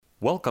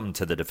Welcome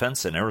to the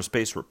Defense and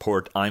Aerospace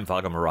Report. I'm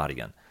Vaga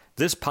Muradian.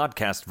 This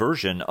podcast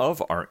version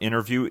of our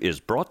interview is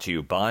brought to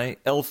you by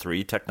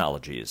L3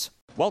 Technologies.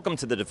 Welcome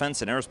to the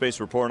Defense and Aerospace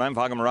Report. I'm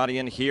Vaga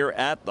Muradian here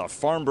at the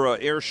Farnborough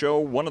Air Show,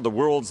 one of the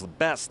world's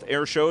best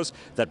air shows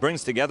that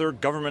brings together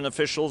government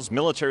officials,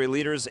 military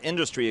leaders,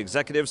 industry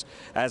executives,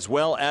 as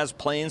well as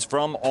planes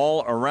from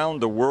all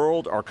around the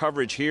world. Our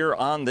coverage here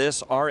on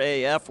this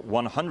RAF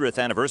 100th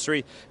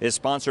anniversary is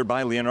sponsored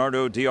by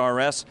Leonardo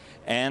DRS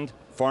and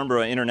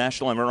Farnborough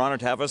International, and we're honored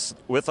to have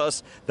with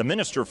us the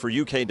Minister for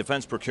UK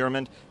Defence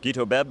Procurement,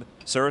 Guto Bebb.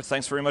 Sir,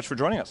 thanks very much for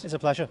joining us. It's a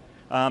pleasure.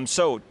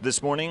 So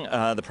this morning,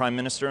 the Prime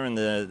Minister and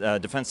the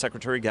Defence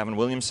Secretary, Gavin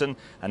Williamson,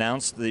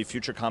 announced the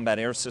Future Combat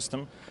Air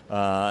System,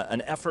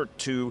 an effort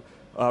to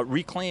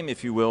reclaim,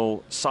 if you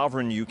will,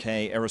 sovereign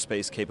UK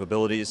aerospace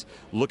capabilities,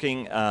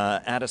 looking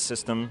at a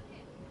system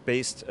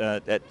based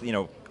at,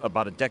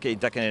 about a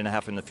decade and a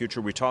half in the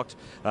future. We talked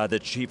the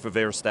Chief of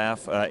Air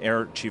Staff,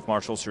 Air Chief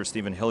Marshal Sir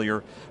Stephen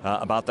Hillier,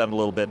 about that a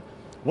little bit.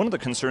 One of the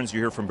concerns you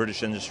hear from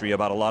British industry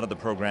about a lot of the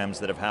programs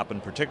that have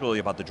happened, particularly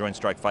about the Joint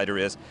Strike Fighter,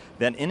 is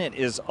that in it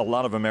is a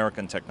lot of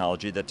American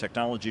technology. That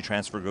technology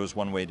transfer goes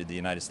one way to the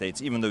United States,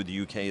 even though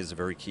the UK is a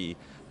very key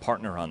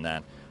partner on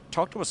that.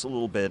 Talk to us a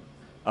little bit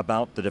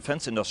about the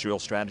defense industrial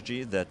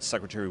strategy that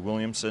Secretary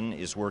Williamson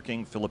is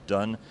working. Philip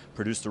Dunn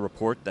produced a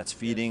report that's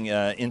feeding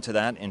into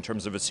that in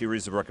terms of a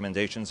series of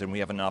recommendations, and we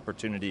have an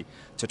opportunity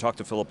to talk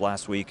to Philip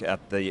last week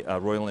at the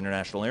Royal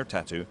International Air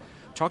Tattoo.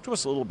 Talk to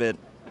us a little bit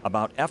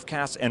about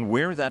FCAS and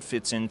where that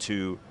fits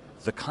into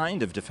the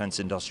kind of defense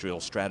industrial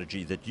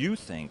strategy that you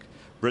think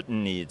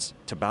Britain needs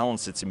to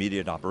balance its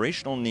immediate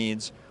operational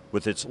needs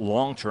with its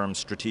long-term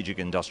strategic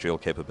industrial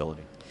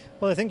capability.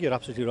 Well, I think you're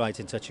absolutely right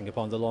in touching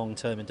upon the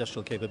long-term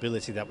industrial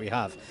capability that we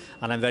have.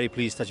 And I'm very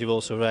pleased that you've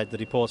also read the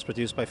reports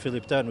produced by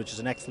Philip Dunn, which is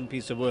an excellent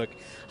piece of work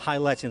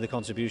highlighting the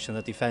contribution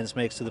that defence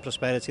makes to the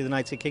prosperity of the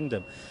United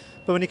Kingdom.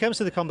 But when it comes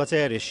to the combat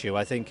air issue,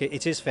 I think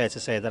it is fair to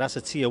say that as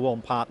a Tier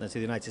 1 partner to the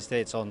United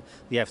States on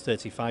the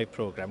F-35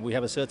 programme, we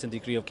have a certain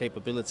degree of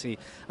capability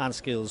and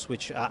skills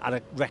which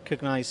are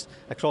recognised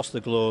across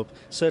the globe,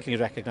 certainly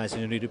recognised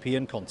in a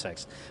European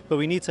context. But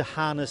we need to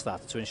harness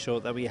that to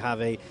ensure that we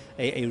have a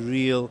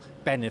real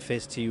benefit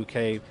to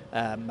UK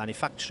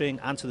manufacturing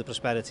and to the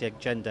prosperity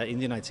agenda in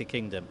the United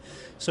Kingdom.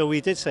 So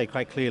we did say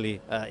quite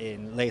clearly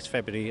in late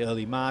February,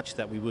 early March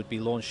that we would be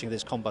launching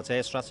this combat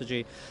air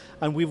strategy,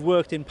 and we've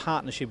worked in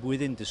partnership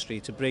with industry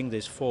to bring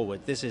this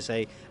forward. This is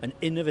an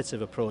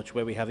innovative approach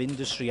where we have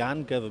industry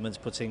and governments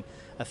putting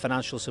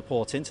financial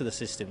support into the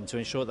system to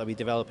ensure that we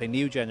develop a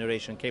new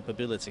generation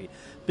capability,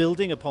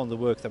 building upon the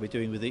work that we're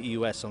doing with the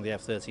US on the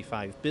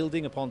F-35,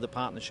 building upon the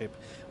partnership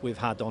we've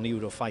had on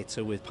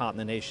Eurofighter with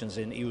partner nations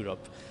in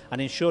Europe,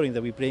 and ensuring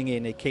that we bring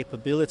in a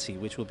capability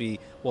which will be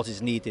what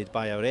is needed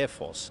by our Air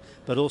Force,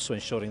 but also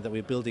ensuring that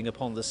we're building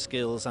upon the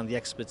skills and the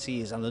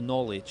expertise and the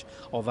knowledge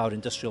of our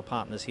industrial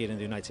partners here in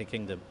the United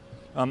Kingdom.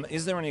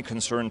 Is there any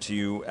concern to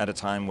you at a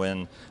time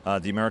when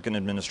the American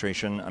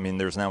administration,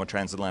 there's now a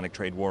transatlantic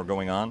trade war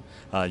going on.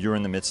 You're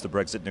in the midst of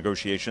Brexit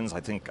negotiations. I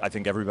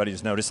think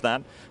everybody's noticed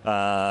that.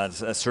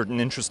 Certain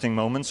interesting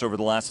moments over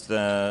the last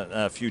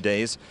few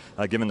days,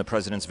 given the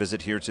President's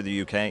visit here to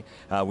the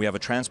UK. We have a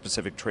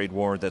trans-Pacific trade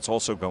war that's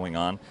also going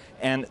on.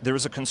 And there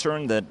is a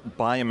concern that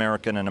Buy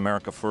American and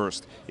America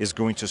First is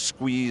going to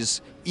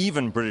squeeze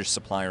even British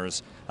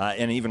suppliers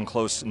and even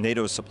close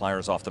NATO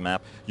suppliers off the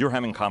map. You're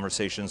having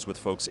conversations with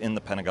folks in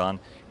the Pentagon.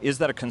 Is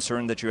that a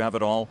concern that you have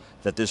at all,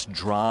 that this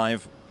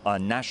drive,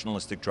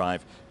 nationalistic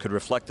drive, could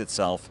reflect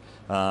itself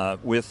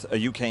with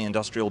a UK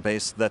industrial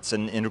base that's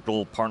an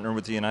integral partner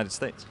with the United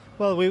States?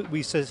 Well,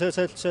 we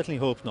certainly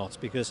hope not,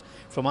 because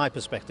from my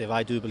perspective,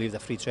 I do believe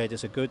that free trade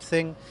is a good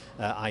thing.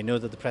 I know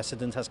that the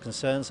President has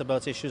concerns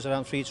about issues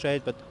around free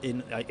trade, but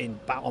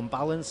on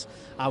balance,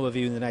 our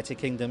view in the United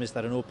Kingdom is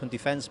that an open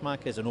defence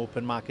market, an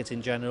open market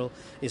in general,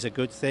 is a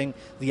good thing.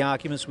 The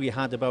arguments we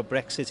had about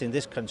Brexit in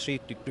this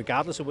country,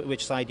 regardless of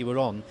which side you were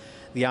on,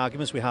 the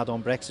arguments we had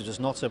on Brexit was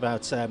not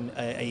about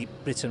a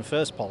Britain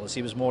first policy,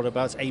 it was more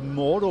about a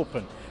more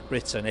open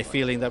Britain, a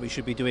feeling that we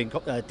should be doing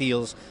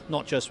deals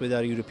not just with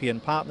our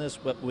European partners,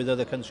 but with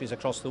other countries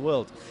across the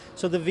world.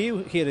 So the view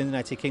here in the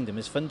United Kingdom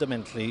is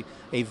fundamentally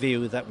a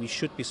view that we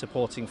should be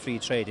supporting free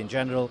trade in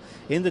general.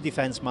 In the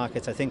defence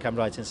market, I think I'm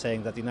right in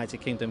saying that the United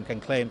Kingdom can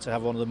claim to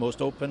have one of the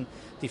most open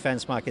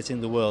defence markets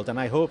in the world, and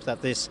I hope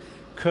that this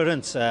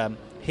current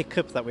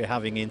hiccup that we're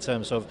having in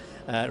terms of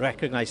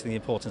recognising the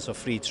importance of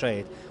free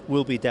trade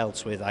will be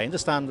dealt with. I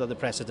understand that the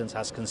President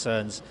has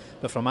concerns,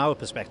 but from our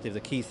perspective,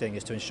 the key thing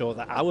is to ensure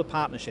that our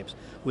partnerships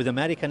with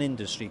American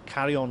industry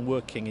carry on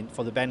working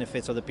for the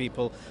benefit of the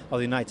people of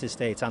the United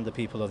States and the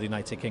people of the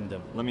United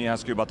Kingdom. Let me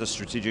ask you about the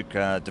Strategic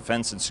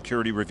Defence and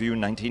Security Review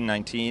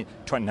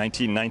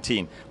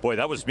 1919. Boy,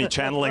 that was me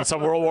channeling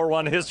some World War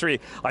I history.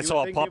 I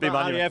saw a poppy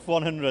monument. RAF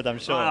 100, I'm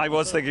sure. I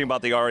was thinking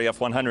about the RAF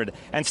 100,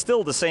 and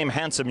still the same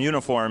handsome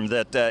uniform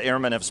that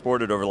airmen have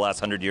sported over the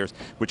last 100 years,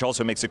 which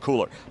also makes it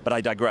cooler. But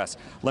I digress.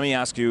 Let me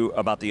ask you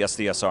about the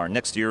SDSR.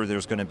 Next year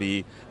there's going to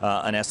be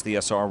an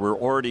SDSR. We're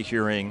already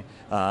hearing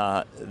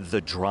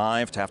the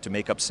drive to have to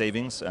make up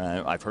savings.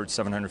 I've heard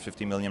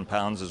 £750 million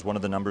is one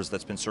of the numbers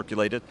that's been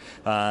circulated.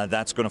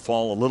 That's going to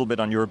fall a little bit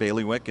on your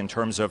bailiwick in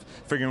terms of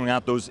figuring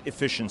out those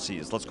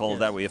efficiencies. Let's call it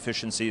that way,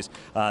 efficiencies.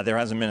 There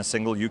hasn't been a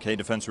single UK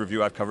defense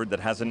review I've covered that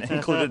hasn't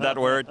included that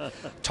word.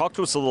 Talk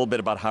to us a little bit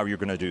about how you're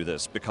going to do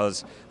this,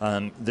 because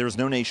there's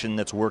no nation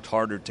that's worked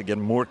harder to get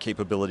more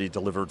capability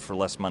delivered for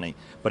less money,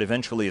 but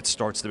eventually it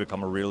starts to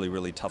become a really,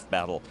 really tough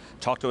battle.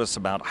 Talk to us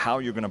about how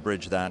you're going to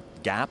bridge that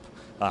gap,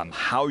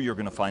 how you're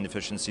going to find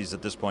efficiencies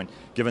at this point,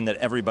 given that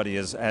everybody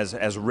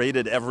has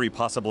raided every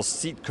possible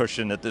seat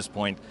cushion at this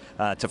point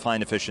to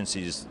find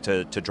efficiencies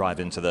to drive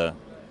into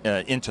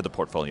the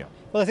portfolio.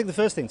 Well, I think the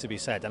first thing to be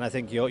said, and I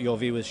think your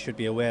viewers should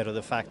be aware of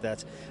the fact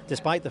that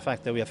despite the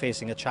fact that we are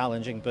facing a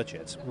challenging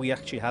budget, we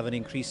actually have an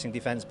increasing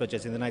defence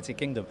budget in the United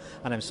Kingdom,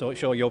 and I'm so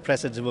sure your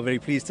president will be very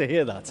pleased to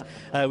hear that.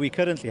 We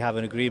currently have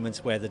an agreement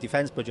where the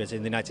defence budget in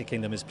the United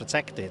Kingdom is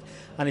protected,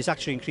 and it's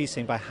actually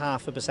increasing by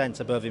 0.5%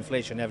 above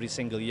inflation every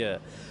single year.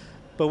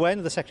 But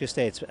when the Secretary of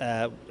State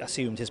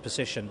assumed his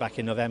position back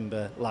in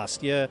November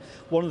last year,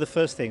 one of the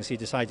first things he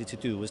decided to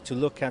do was to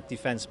look at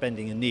defence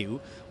spending anew.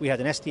 We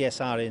had an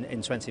SDSR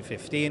in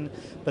 2015,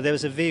 but there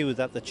was a view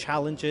that the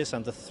challenges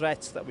and the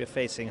threats that we're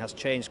facing has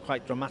changed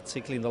quite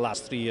dramatically in the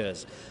last 3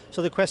 years.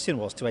 So the question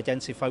was to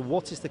identify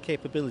what is the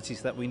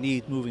capabilities that we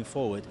need moving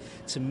forward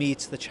to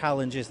meet the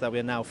challenges that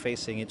we're now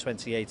facing in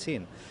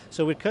 2018.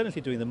 So we're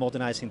currently doing the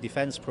Modernising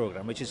Defence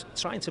Programme, which is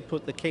trying to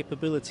put the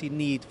capability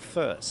need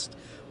first.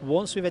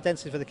 Once we've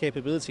identified the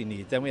capability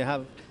need, then we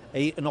have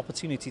an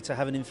opportunity to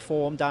have an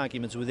informed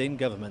argument within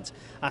government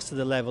as to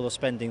the level of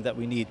spending that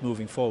we need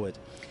moving forward.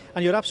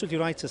 And you're absolutely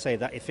right to say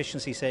that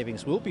efficiency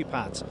savings will be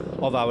part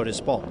of our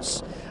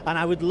response. And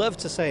I would love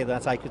to say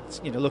that I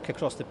could look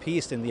across the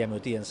piece in the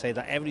MOD and say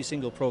that every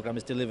single programme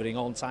is delivering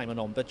on time and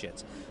on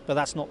budget. But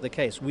that's not the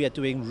case. We are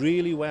doing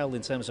really well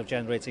in terms of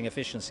generating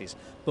efficiencies,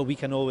 but we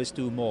can always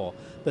do more.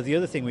 But the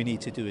other thing we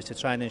need to do is to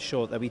try and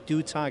ensure that we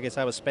do target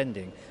our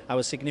spending,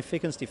 our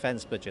significant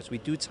defence budgets. We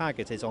do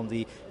target it on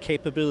the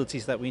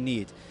capabilities that we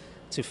need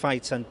to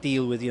fight and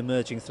deal with the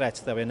emerging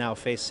threats that we're now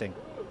facing.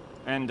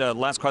 And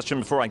last question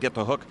before I get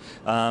the hook.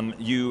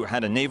 You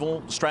had a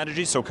naval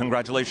strategy, so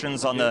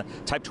congratulations on the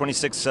Type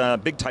 26,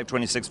 big Type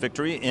 26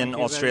 victory in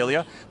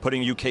Australia,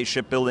 putting UK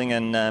shipbuilding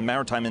and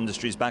maritime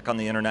industries back on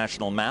the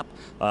international map,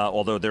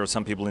 although there are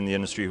some people in the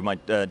industry who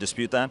might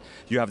dispute that.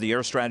 You have the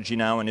air strategy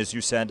now, and as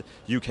you said,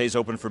 UK is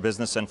open for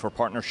business and for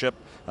partnership.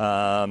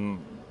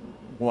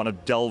 Want to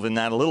delve in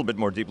that a little bit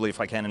more deeply if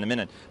I can in a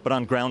minute. But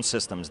on ground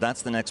systems,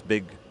 that's the next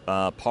big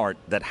part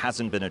that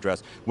hasn't been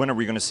addressed. When are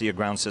we going to see a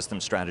ground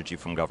system strategy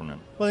from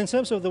government? Well, in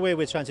terms of the way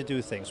we're trying to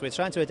do things, we're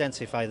trying to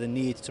identify the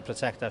need to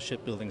protect our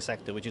shipbuilding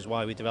sector, which is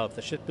why we developed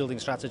the shipbuilding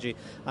strategy.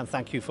 And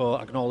thank you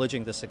for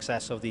acknowledging the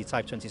success of the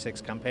Type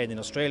 26 campaign in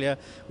Australia,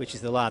 which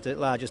is the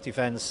largest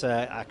defence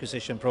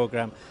acquisition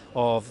programme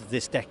of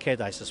this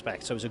decade, I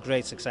suspect. So it was a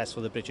great success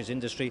for the British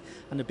industry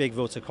and a big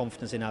vote of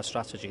confidence in our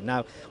strategy.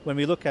 Now, when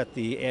we look at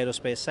the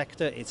aerospace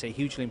sector, it's a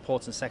hugely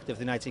important sector of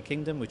the United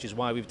Kingdom, which is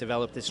why we've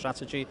developed this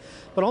strategy.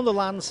 But on the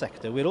land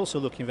sector, we're also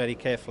looking very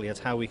carefully at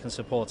how we can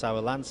support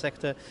our land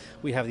sector.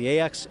 We have the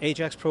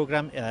Ajax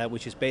programme,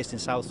 which is based in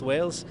South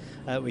Wales,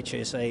 which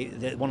is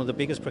one of the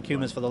biggest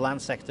procurements for the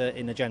land sector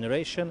in a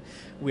generation.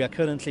 We are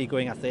currently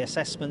going at the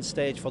assessment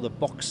stage for the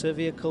Boxer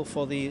vehicle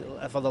for the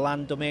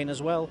land domain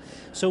as well.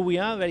 So we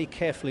are very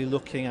carefully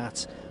looking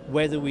at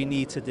whether we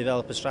need to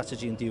develop a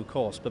strategy in due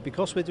course. But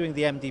because we're doing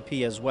the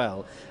MDP as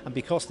well, and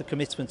because the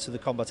commitment to the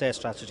combat air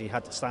strategy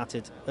had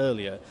started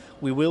earlier,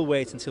 we will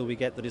wait until we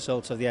get the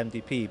results of the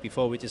MDP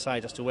before we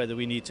decide as to whether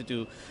we need to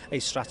do a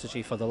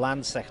strategy for the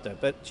land sector.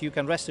 But you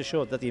can rest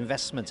assured that the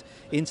investment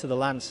into the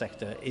land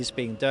sector is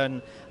being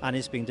done, and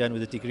is being done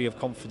with a degree of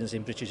confidence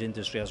in British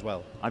industry as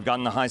well. I've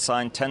gotten the high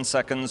sign, 10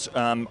 seconds.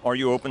 Are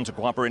you open to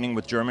cooperating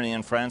with Germany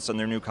and France on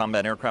their new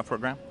combat aircraft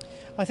program?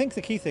 I think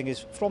the key thing is,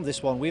 from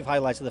this one, we've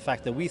highlighted the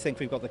fact that we think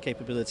we've got the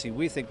capability,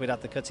 we think we're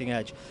at the cutting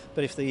edge,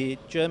 but if the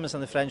Germans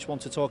and the French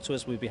want to talk to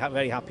us, we'd be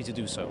very happy to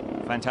do so.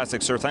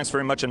 Fantastic, sir. Thanks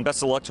very much, and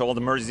best of luck to all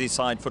the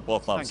Merseyside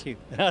football clubs. Thank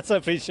you. That's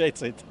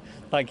appreciated.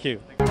 Thank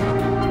you.